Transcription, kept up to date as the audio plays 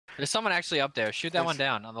There's someone actually up there. Shoot that one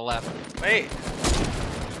down on the left. Wait.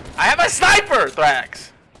 I have a sniper,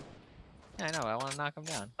 Thrax. Yeah, I know. I want to knock him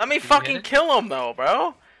down. Let me fucking kill him, though,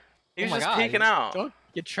 bro. He was just peeking out. Don't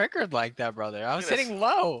get triggered like that, brother. I was hitting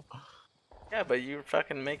low. Yeah, but you were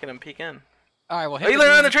fucking making him peek in. All right, well, hit the dude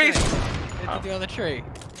on the trees. Hit the dude on the tree.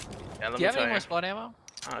 Yeah, let Do you have any more spot ammo?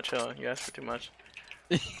 Oh, chill. You asked for too much.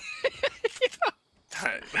 Yeah.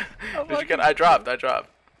 Alright. I dropped.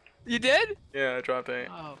 You did? Yeah, I dropped a.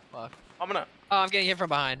 Oh, fuck. I'm gonna. Oh, I'm getting hit from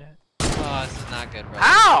behind. Oh, this is not good, bro.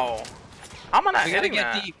 How? I'm not We gotta hitting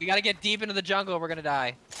get that. deep. We gotta get deep into the jungle or we're gonna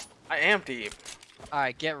die. I am deep.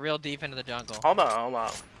 Alright, get real deep into the jungle. Hold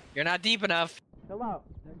on. You're not deep enough. Hello.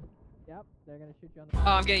 Yep, they're gonna shoot you on the.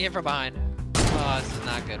 Oh, I'm getting hit from behind. Oh, this is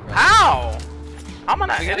not good, bro. How? I'm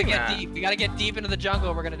not hitting that. Deep. We gotta get deep into the jungle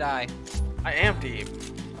or we're gonna die. I am deep.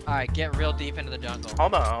 Alright, get real deep into the jungle.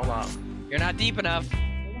 Hold on. You're not deep enough.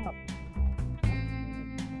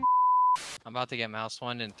 I'm about to get mouse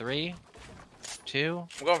one in 3, 2.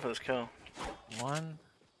 I'm going for this kill. 1.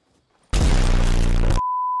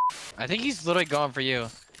 I think he's literally going for you.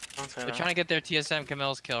 They're trying to get their TSM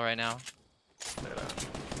Camille's kill right now.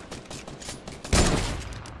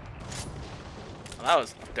 Well, that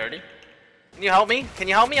was dirty. Can you help me?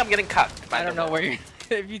 I'm getting cut. I don't know where you're.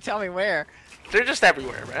 If you tell me where. They're just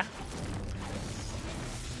everywhere, bruh.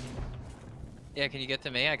 Yeah, can you get to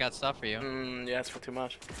me? I got stuff for you. Yeah, it's for too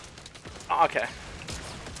much. Oh, okay.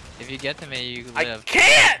 If you get to me, you live. I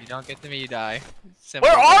can't! If you don't get to me, you die. Simple.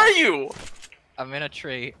 Where are you? I'm in a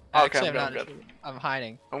tree. Okay, Actually, I'm good. I'm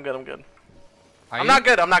hiding. I'm good. I'm not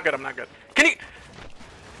good. Can you...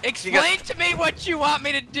 Explain to me what you want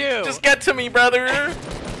me to do! Just get to me, brother!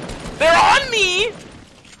 They're on me!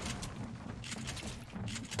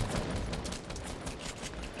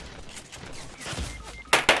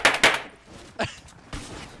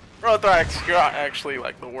 Bro, Thrax, you're actually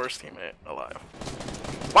like the worst teammate alive.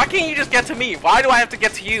 Why can't you just get to me? Why do I have to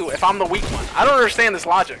get to you if I'm the weak one? I don't understand this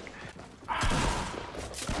logic. I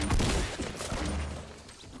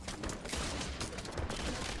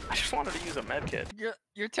just wanted to use a medkit.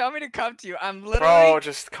 You're telling me to come to you. I'm literally. Bro,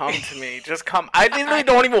 just come to me. Just come. I literally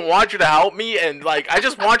don't even want you to help me, and like I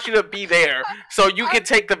just want you to be there so you can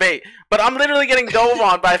take the bait. But I'm literally getting dove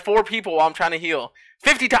on by 4 people while I'm trying to heal.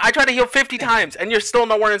 50 times. I tried to heal 50 times, and you're still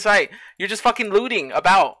nowhere in sight. You're just fucking looting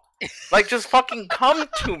about. Like, just fucking come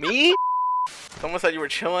to me. Someone said you were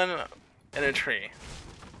chilling in a tree.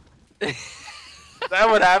 Is that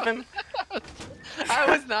what happened? I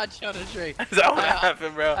was not chilling in a tree. Is that what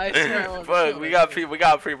happened, bro? I swear I was. But we got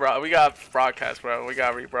broadcast, bro. We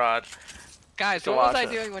got rebroad. Guys, what was I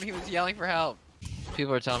doing when he was yelling for help?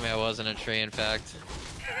 People are telling me I was in a tree. In fact.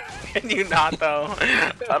 Can you not though?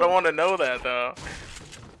 I don't want to know that though.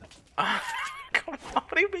 Come on,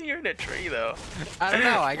 what do you mean you're in a tree though? I don't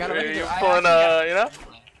know. I gotta look at you pulling you know?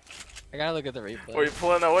 I gotta look at the replay. Were you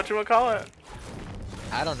pulling a whatchamacallit?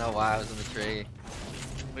 I don't know why I was in the tree.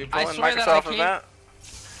 Were you pulling Microsoft event?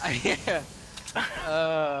 Yeah.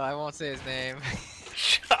 I won't say his name.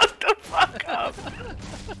 Shut the fuck up.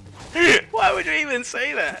 Why would you even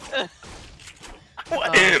say that?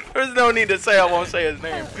 There's no need to say I won't say his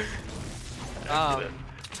name.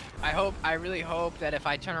 I really hope that if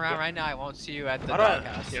I turn around right now, I won't see you at the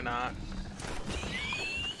doghouse. You're not.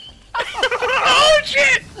 Oh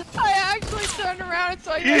shit! I actually turned around and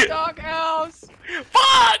saw your doghouse.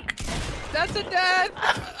 Fuck! That's a death.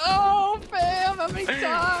 Oh, fam, how many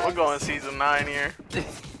times? We're going season 9 here.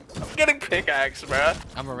 I'm getting pickaxe, bruh.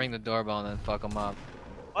 I'm gonna ring the doorbell and then fuck them up.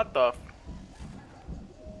 What the?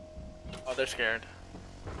 Oh, they're scared.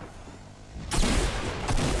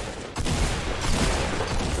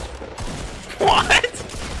 What?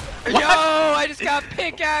 Yo, I just got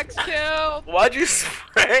pickaxe killed. Why'd you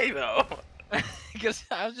spray though? Because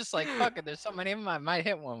I was just like, fuck it, there's so many of them, I might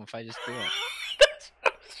hit one if I just do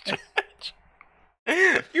it.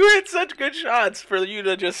 You hit such good shots for you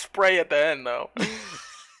to just spray at the end though.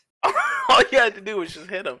 All you had to do was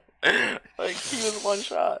just hit him. Like he was one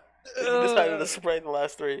shot. You decided to spray the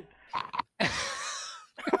last 3. Like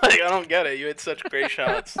I don't get it. You hit such great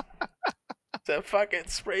shots. So fucking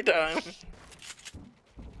spray time.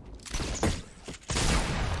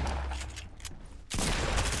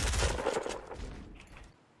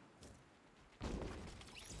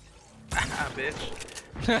 Ah, bitch.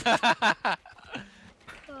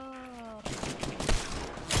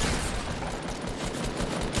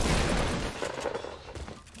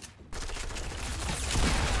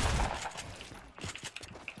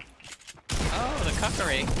 Oh, the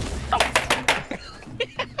cookery.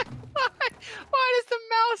 Why does the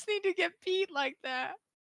mouse need to get beat like that?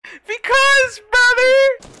 Because, brother!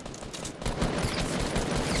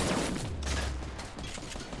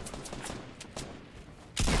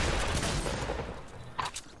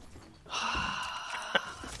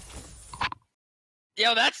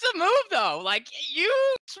 the move though. Like you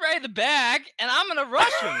spray the bag, and I'm gonna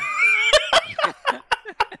rush him.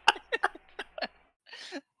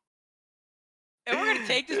 And we're gonna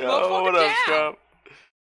take this motherfucker down. Trump?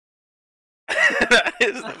 That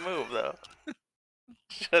is the move though.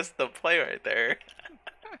 Just the play right there.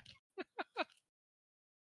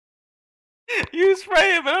 You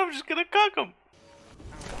spray him, and I'm just gonna cuck him.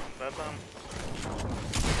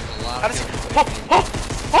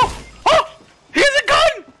 He has a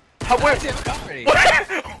gun! Where?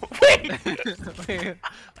 Wait.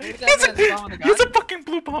 He has a fucking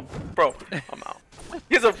blue pump. Bro, I'm out.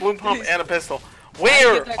 He has a blue pump and a pistol.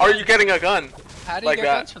 Where are you getting a gun? How do you get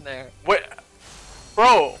guns from there? Wait,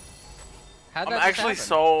 bro. I'm actually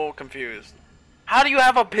so confused. How do you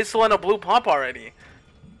have a pistol and a blue pump already?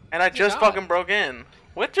 And I just fucking broke in.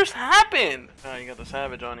 What just happened? Oh, you got the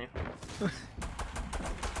savage on you.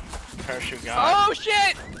 Parachute guy. Oh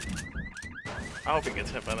shit! I hope he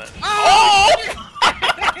gets hit by that. Oh!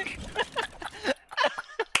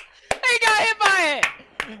 He got hit by it!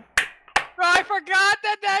 Bro, I forgot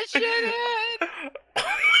that shit hit!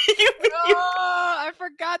 I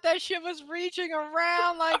forgot that shit was reaching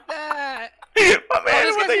around like that! My man,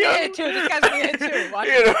 this guy's gonna hit too, this guy's gonna hit too! Watch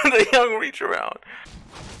it. The young reach around.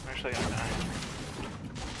 Actually, I'm dying.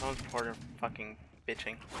 Someone's Porter fucking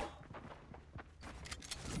bitching.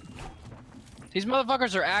 These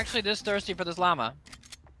motherfuckers are actually this thirsty for this llama.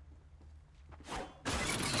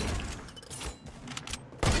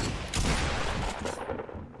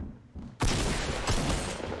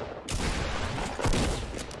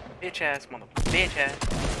 Bitch ass motherfucker. Bitch ass.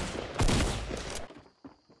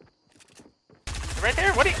 Right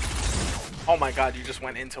there? What are you? Oh my god, you just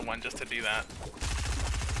went into one just to do that.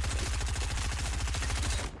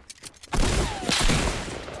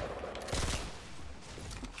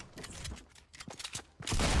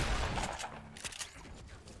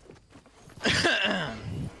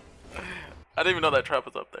 I didn't even know that trap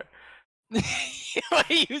was up there.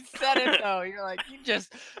 You said it though. You're like, you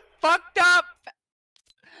just fucked up.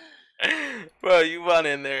 Bro, you went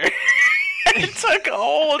in there. It took a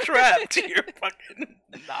whole trap to your fucking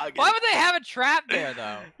noggin. Why would they have a trap there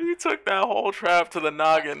though? You took that whole trap to the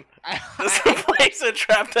noggin. This is a place a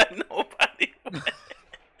trap that nobody went.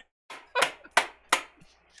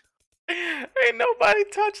 Ain't nobody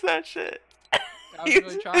touched that shit. I was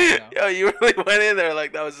really trying though. Yo, you really went in there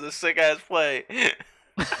like that was a sick ass play.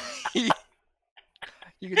 You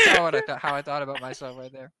can tell how I thought about myself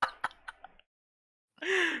right there.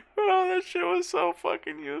 Bro, that shit was so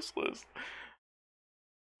fucking useless.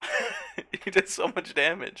 You did so much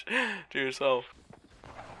damage to yourself.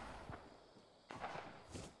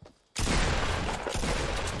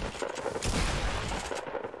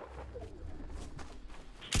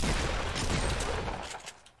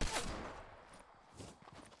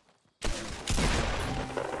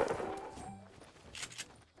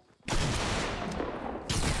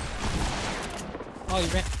 Oh, you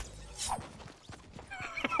ran.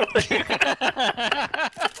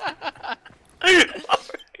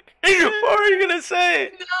 What were you gonna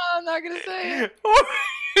say? No, I'm not gonna say it. What were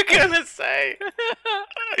you gonna say?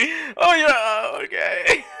 Oh yeah,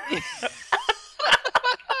 okay.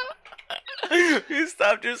 You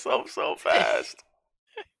stopped yourself so fast.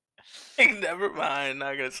 Never mind,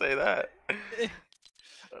 not gonna say that.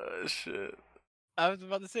 Oh shit. I was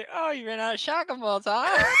about to say, oh, you ran out of shotgun bolts,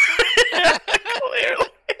 huh?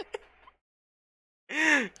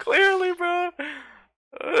 Clearly, bro.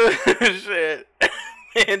 Shit.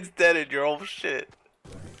 Man's dead in your old shit.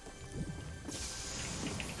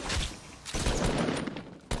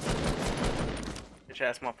 Bitch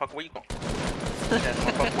ass motherfucker, where you going? Bitch ass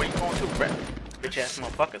motherfucker, where you going to, bro? Bitch ass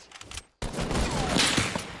motherfuckers.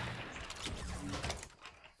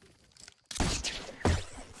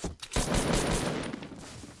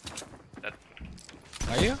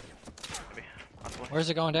 Are you? Where's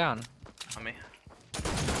it going down? On me.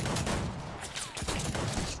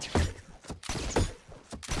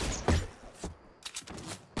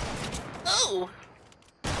 Oh!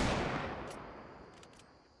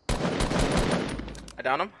 I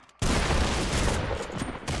down him.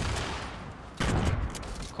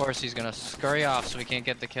 Of course, he's gonna scurry off so we can't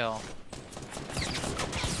get the kill.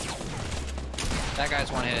 That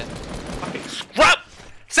guy's one hit. Fucking scrub!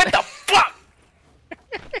 Sit the fuck!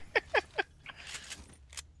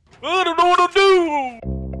 I don't know what to do!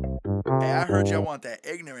 Hey, I heard y'all want that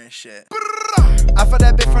ignorant shit. I felt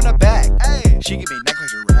that bitch from the back. Hey, she give me neck like a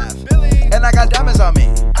giraffe. Billy. And I got diamonds on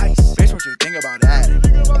me. Ice. Bitch, what you think about that?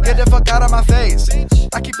 Get the fuck out of my face.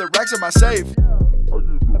 I keep the racks in my safe.